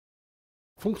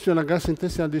Functional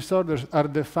gastrointestinal disorders are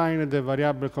defined as a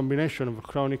variable combination of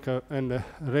chronic and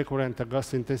recurrent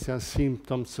gastrointestinal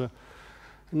symptoms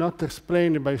not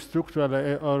explained by structural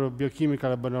or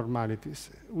biochemical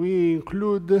abnormalities. We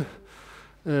include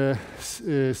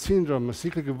syndrome,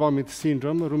 cyclic vomit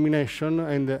syndrome, rumination,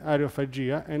 and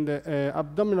aerophagia, and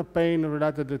abdominal pain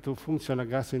related to functional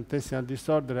gastrointestinal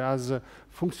disorder as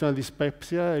functional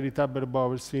dyspepsia, irritable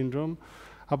bowel syndrome,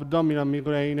 abdominal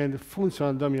migraine, and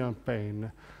functional abdominal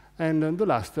pain. And the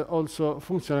last, also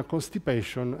functional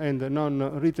constipation and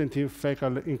non-retentive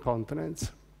fecal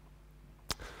incontinence.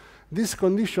 This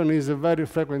condition is very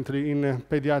frequently in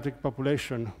pediatric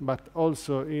population, but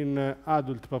also in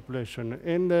adult population,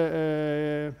 and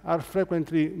are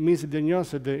frequently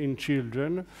misdiagnosed in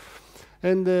children,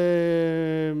 and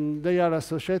they are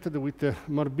associated with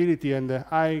morbidity and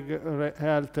high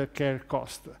health care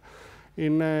cost.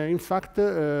 In fact,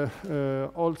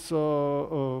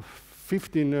 also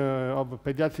 15 of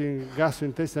pediatric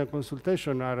gastrointestinal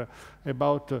consultation are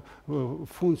about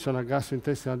functional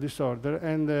gastrointestinal disorder,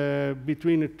 and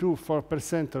between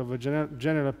 2–4% of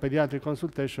general pediatric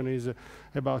consultation is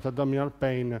about abdominal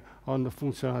pain on the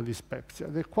functional dyspepsia.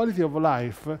 The quality of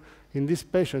life in these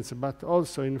patients, but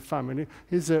also in family,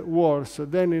 is worse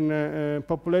than in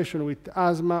population with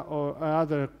asthma or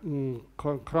other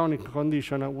chronic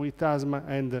condition with asthma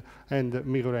and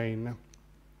migraine.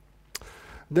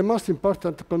 The most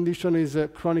important condition is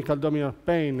chronic abdominal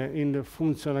pain in the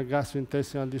functional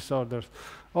gastrointestinal disorders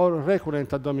or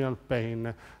recurrent abdominal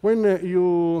pain. When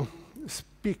you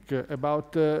speak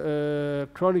about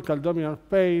chronic abdominal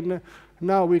pain,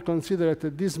 now we consider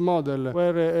this model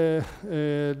where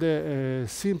the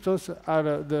symptoms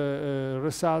are the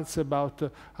results about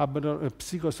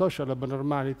psychosocial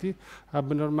abnormality,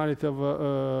 abnormality of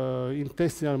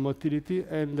intestinal motility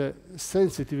and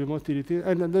sensitive motility,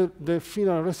 and the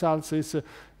final results is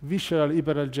visceral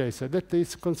hyperalgesia. That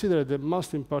is considered the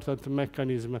most important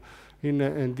mechanism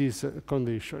in this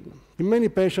condition. In many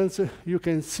patients, you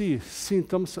can see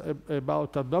symptoms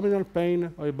about abdominal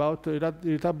pain or about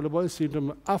irritable bowel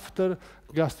syndrome after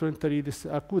gastroenteritis,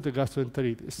 acute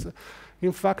gastroenteritis.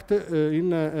 In fact,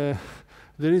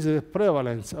 there is a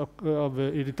prevalence of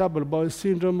irritable bowel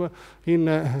syndrome in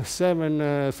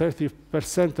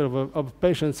 30% of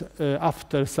patients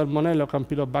after Salmonella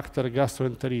Campylobacter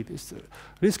gastroenteritis.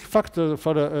 Risk factor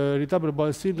for irritable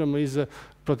bowel syndrome is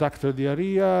protracted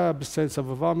diarrhea, absence of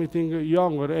vomiting,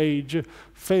 younger age,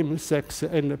 female sex,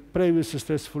 and previous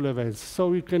stressful events. So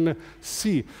we can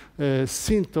see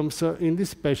symptoms in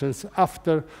these patients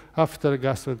after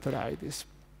gastroenteritis.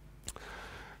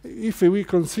 If we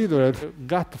consider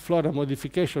gut flora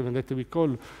modification that we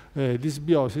call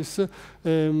dysbiosis,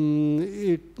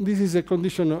 this is a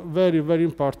condition very, very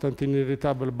important in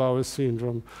irritable bowel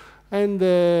syndrome. And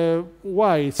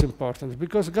why it's important?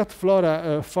 Because gut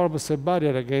flora forms a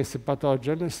barrier against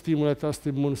pathogen, stimulates the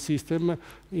immune system,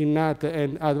 innate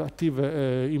and adaptive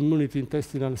immunity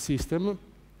intestinal system,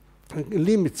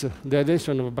 limits the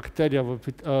adhesion of bacteria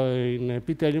in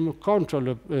epithelium,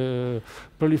 control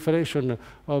proliferation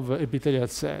of epithelial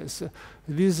cells.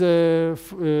 This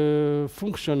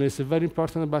function is very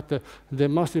important, but the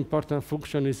most important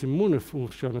function is immune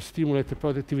function, stimulate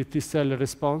protective T-cell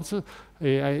response, or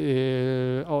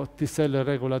T-cell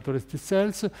regulatory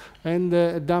T-cells, and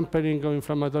dampening of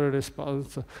inflammatory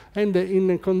response. And in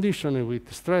a condition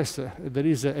with stress, there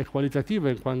is a qualitative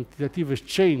and quantitative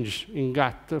change in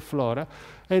gut flora,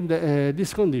 and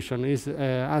this condition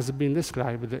has been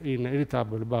described in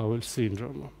irritable bowel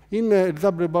syndrome. In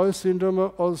irritable bowel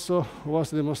syndrome also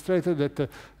was demonstrated that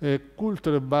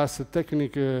culture bus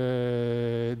technique,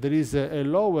 there is a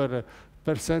lower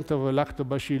percent of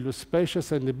Lactobacillus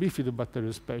species and the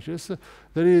Bifidobacterius species.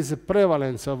 There is a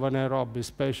prevalence of anaerobic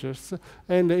species,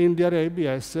 and in the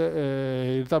ABS,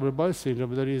 irritable bowel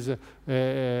syndrome, there is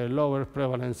a lower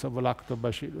prevalence of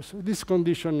Lactobacillus. This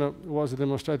condition was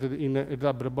demonstrated in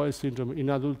irritable bowel syndrome in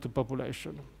adult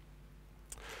population.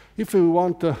 If we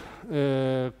want to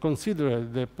consider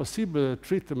the possible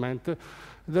treatment,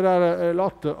 there are a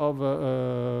lot of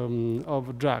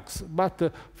drugs,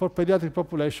 but for pediatric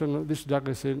population, this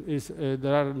drug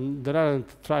there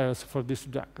aren't trials for this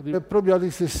drug. The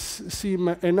probiotics seem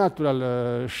a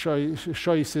natural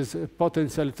choices,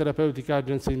 potential therapeutic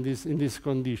agents in this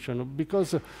condition,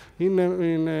 because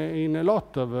in a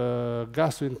lot of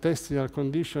gastrointestinal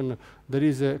condition, there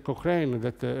is a Cochrane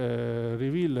that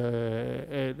reveal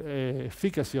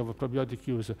efficacy of probiotic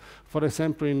use, for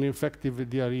example, in infective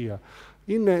diarrhea.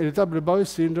 In irritable bowel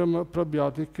syndrome,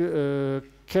 probiotic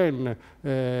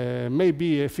may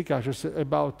be efficacious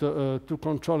about to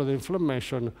control the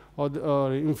inflammation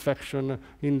or infection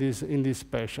in these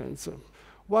patients.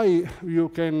 Why you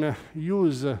can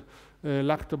use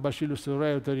Lactobacillus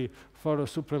reuteri for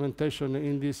supplementation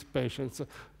in these patients?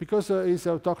 Because it's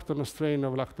an autochthonous strain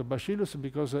of Lactobacillus,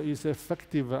 because it's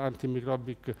effective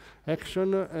antimicrobic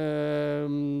action.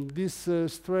 This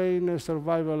strain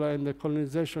survival and the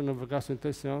colonization of the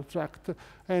gastrointestinal tract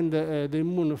and the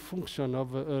immune function of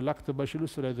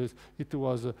Lactobacillus reuteri, it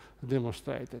was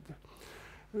demonstrated.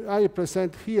 I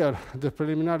present here the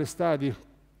preliminary study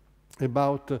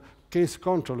about case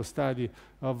control study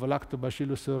of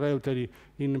Lactobacillus reuteri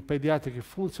in pediatric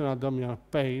functional abdominal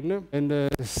pain, and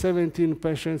 17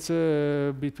 patients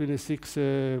between 6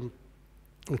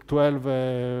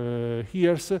 12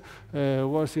 years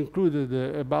was included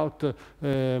about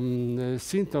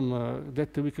symptom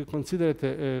that we could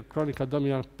consider chronic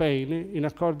abdominal pain in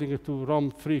according to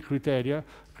ROM3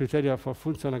 criteria for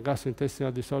functional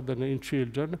gastrointestinal disorder in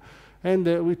children, and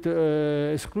with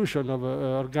exclusion of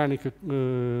organic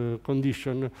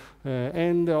condition,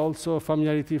 and also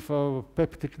familiarity for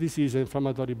peptic disease and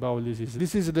inflammatory bowel disease.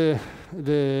 This is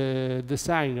the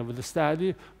design of the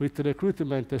study with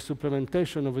recruitment and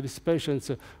supplementation of these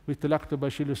patients with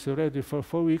Lactobacillus reuteri for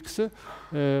 4 weeks.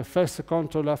 First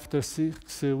control after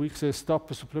 6 weeks stop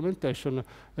supplementation,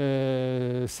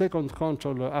 second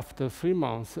control after 3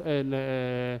 months, and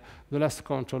the last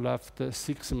control after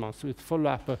 6 months with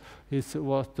follow-up is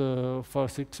what for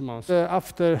 6 months.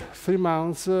 After 3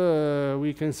 months,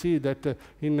 we can see that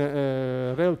in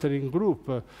reuteri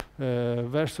group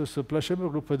versus placebo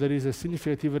group, there is a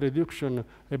significant reduction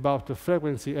about the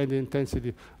frequency and the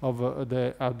intensity of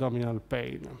the abdominal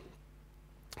pain.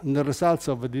 And the results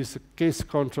of this case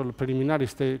control, preliminary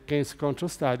case control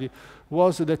study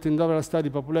was that in the overall study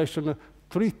population,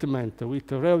 treatment with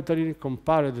reuteri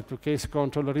compared to case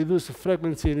control reduced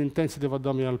frequency and intensity of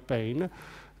abdominal pain.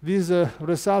 This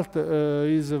result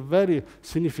is very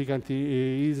significant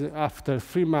is after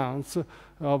 3 months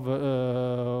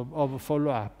of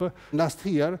follow-up. Last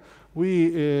year,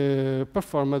 we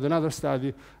performed another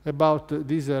study about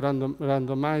these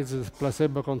randomized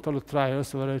placebo-controlled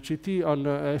trials or RCT on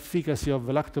efficacy of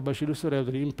Lactobacillus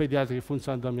reuteri in pediatric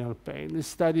functional abdominal pain. This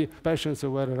study, patients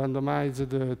were randomized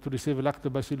to receive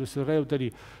Lactobacillus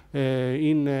reuteri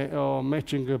in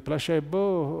matching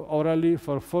placebo orally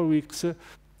for 4 weeks.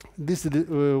 This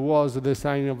was the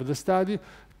design of the study.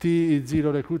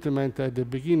 T0 recruitment at the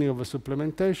beginning of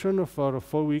supplementation for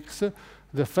 4 weeks.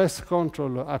 The first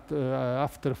control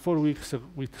after 4 weeks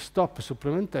with stop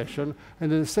supplementation,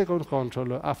 and the second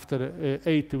control after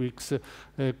 8 weeks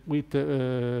with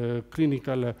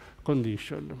clinical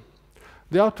condition.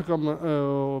 The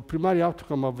outcome, primary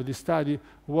outcome of the study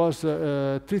was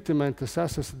treatment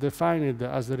success defined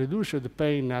as reduced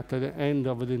pain at the end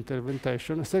of the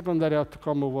intervention. Secondary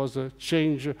outcome was a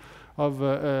change of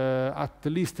at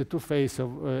least 2 phases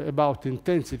about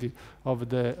intensity of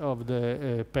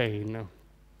the pain.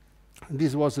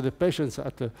 This was the patients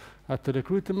at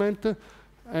recruitment.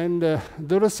 And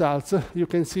the results, you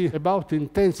can see about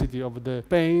intensity of the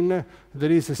pain.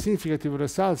 There is a significant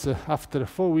results after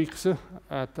 4 weeks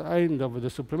at the end of the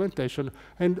supplementation,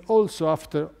 and also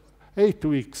after 8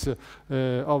 weeks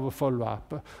of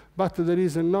follow-up. But there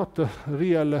is not a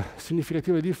real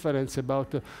significant difference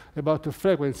about the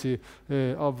frequency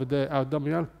of the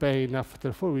abdominal pain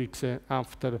after 4 weeks and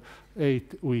after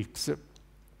 8 weeks.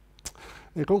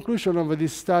 The conclusion of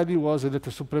this study was that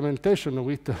supplementation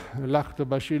with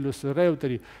Lactobacillus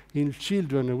reuteri in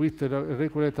children with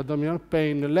recurrent abdominal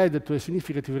pain led to a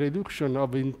significant reduction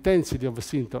of intensity of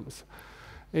symptoms.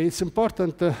 It's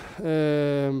important that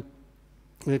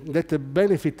the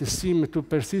benefit seem to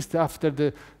persist after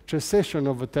the cessation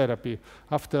of therapy,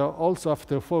 also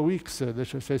after 4 weeks the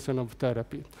cessation of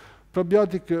therapy.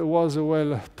 Probiotic was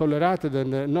well tolerated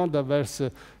and no adverse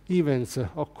events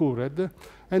occurred.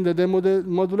 And the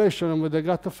modulation of the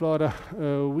gut flora,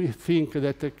 we think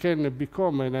that can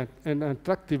become an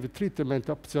attractive treatment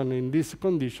option in this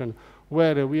condition,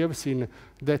 where we have seen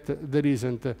that there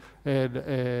isn't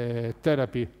a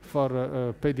therapy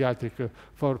for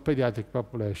pediatric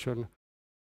population.